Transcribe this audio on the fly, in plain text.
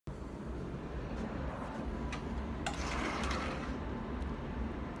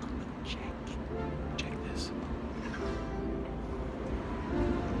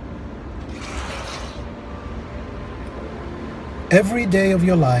Every day of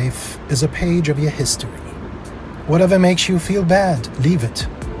your life is a page of your history. Whatever makes you feel bad, leave it.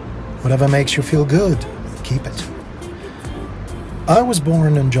 Whatever makes you feel good, keep it. I was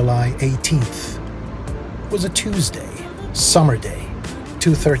born on July 18th. It was a Tuesday, summer day,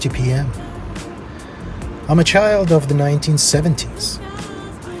 2:30 p.m. I'm a child of the 1970s.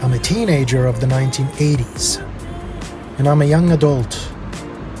 I'm a teenager of the 1980s. And I'm a young adult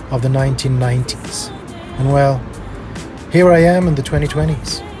of the 1990s. And well, here I am in the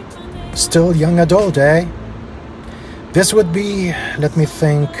 2020s. Still young adult, eh? This would be, let me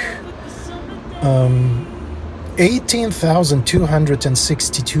think,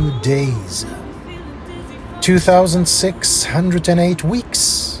 18,262 days. 2,608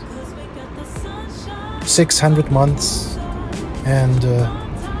 weeks. 600 months. And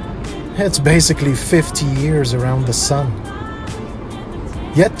it's basically 50 years around the sun.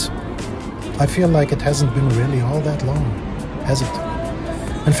 Yet, I feel like it hasn't been really all that long, has it?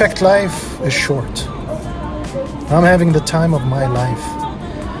 In fact, life is short. I'm having the time of my life.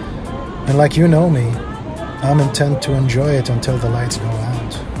 And like you know me, I'm intent to enjoy it until the lights go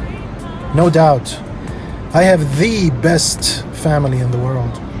out. No doubt, I have the best family in the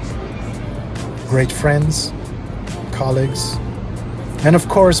world. Great friends, colleagues, and of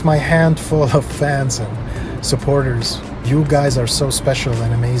course my handful of fans and supporters. You guys are so special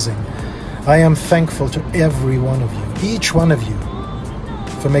and amazing. I am thankful to every one of you, each one of you,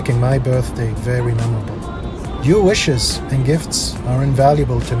 for making my birthday very memorable. Your wishes and gifts are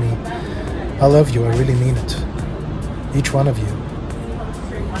invaluable to me. I love you, I really mean it. Each one of you.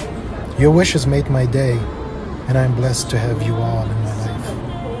 Your wishes made my day, and I'm blessed to have you all in my life.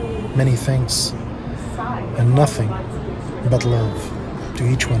 Many thanks, and nothing but love to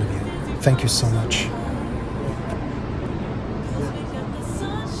each one of you. Thank you so much.